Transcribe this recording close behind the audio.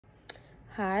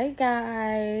Hi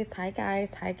guys.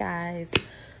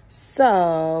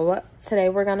 So today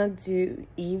we're gonna do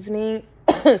evening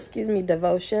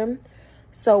devotion.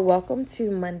 So welcome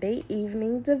to Monday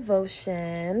evening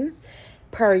devotion.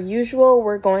 Per usual,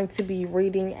 we're going to be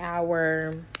reading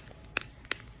our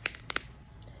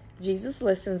Jesus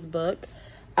Listens book.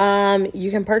 You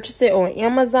can purchase it on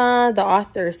Amazon. The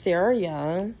author is Sarah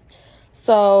Young.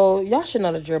 So y'all should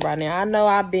know the drill by now. I know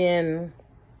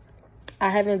I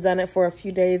haven't done it for a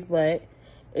few days, but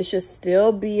it should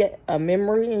still be a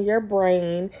memory in your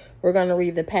brain. We're going to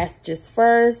read the passages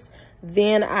first.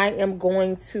 Then I am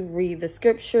going to read the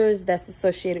scriptures that's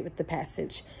associated with the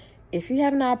passage. If you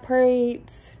have not prayed,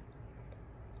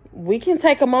 we can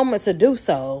take a moment to do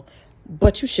so,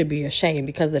 but you should be ashamed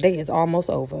because the day is almost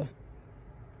over.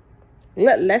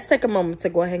 Let's take a moment to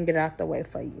go ahead and get it out the way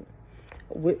for you.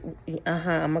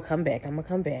 I'm going to come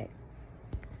back.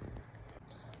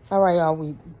 All right, y'all,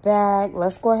 we back.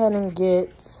 Let's go ahead and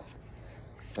get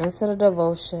into the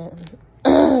devotion.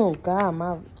 Oh, God,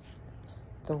 my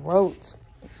throat.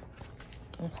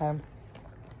 Okay.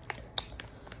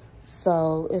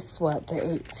 So, it's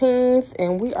the 18th,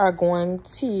 and we are going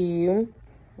to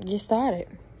get started.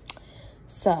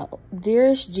 So,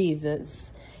 dearest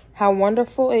Jesus, how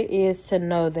wonderful it is to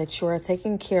know that you are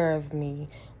taking care of me.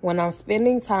 When I'm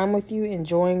spending time with you,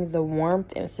 enjoying the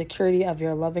warmth and security of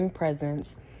your loving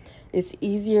presence, it's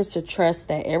easier to trust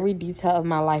that every detail of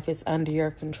my life is under your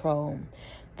control.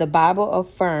 The Bible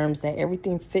affirms that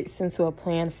everything fits into a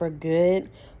plan for good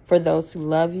for those who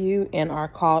love you and are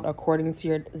called according to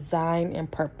your design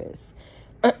and purpose.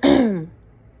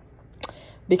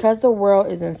 Because the world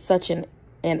is in such an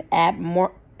abnormal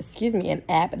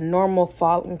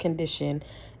fallen condition,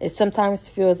 it sometimes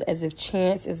feels as if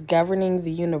chance is governing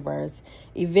the universe.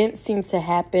 Events seem to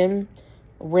happen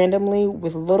randomly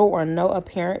with little or no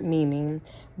apparent meaning,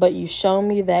 but you show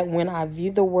me that when I view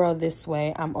the world this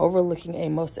way, I'm overlooking a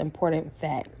most important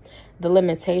fact. The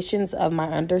limitations of my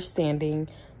understanding,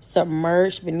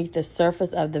 submerged beneath the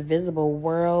surface of the visible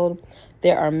world,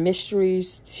 there are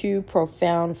mysteries too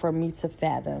profound for me to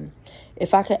fathom.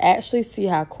 If I could actually see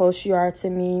how close you are to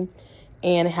me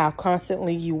and how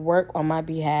constantly you work on my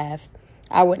behalf,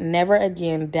 I would never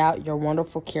again doubt your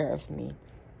wonderful care of me.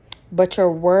 But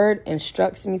your word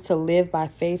instructs me to live by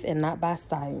faith and not by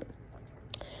sight.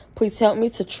 Please help me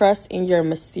to trust in your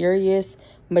mysterious,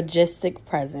 majestic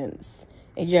presence.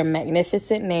 In your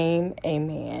magnificent name,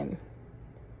 amen.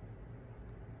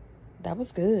 That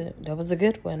was good. That was a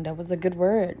good one. That was a good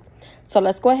word. So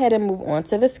let's go ahead and move on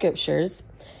to the scriptures.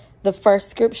 The first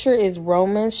scripture is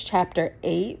Romans chapter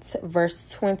 8, verse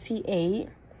 28.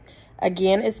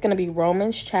 Again, it's going to be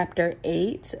Romans chapter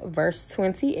 8, verse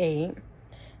 28.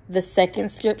 The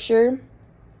second scripture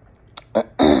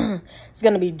is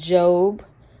going to be Job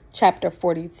chapter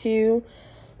 42.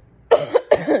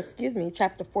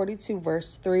 Chapter 42,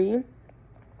 verse 3.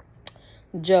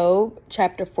 Job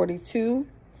chapter 42,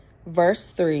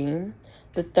 verse 3.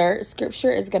 The third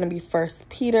scripture is going to be 1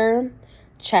 Peter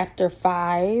chapter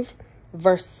 5,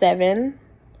 verse 7.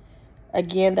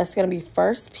 Again, that's going to be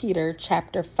 1 Peter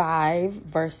chapter 5,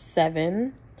 verse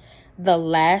 7. The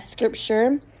last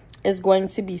scripture is going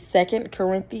to be 2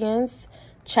 Corinthians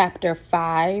chapter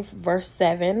 5, verse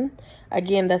 7.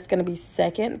 Again, that's going to be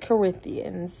 2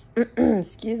 Corinthians,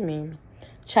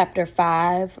 chapter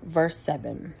 5, verse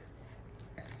 7.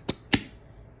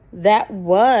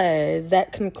 That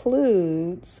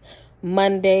concludes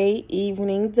Monday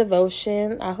evening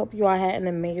devotion. I hope you all had an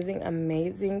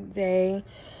amazing day.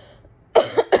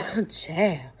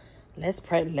 Child. Let's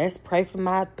pray for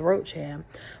my throat, child.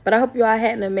 But I hope you all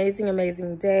had an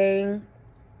amazing day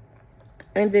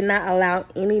and did not allow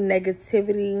any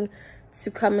negativity to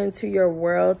come into your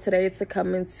world today, to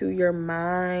come into your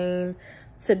mind,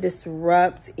 to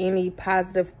disrupt any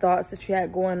positive thoughts that you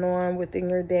had going on within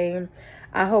your day.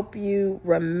 I hope you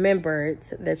remembered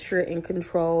that you're in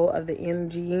control of the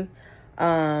energy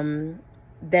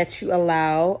that you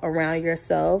allow around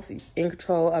yourself, in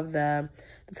control of the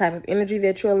type of energy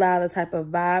that you allow, the type of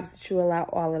vibes that you allow,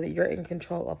 all of it. You're in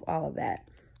control of all of that.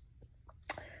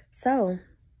 So,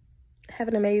 have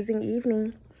an amazing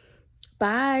evening.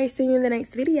 Bye. See you in the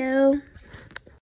next video.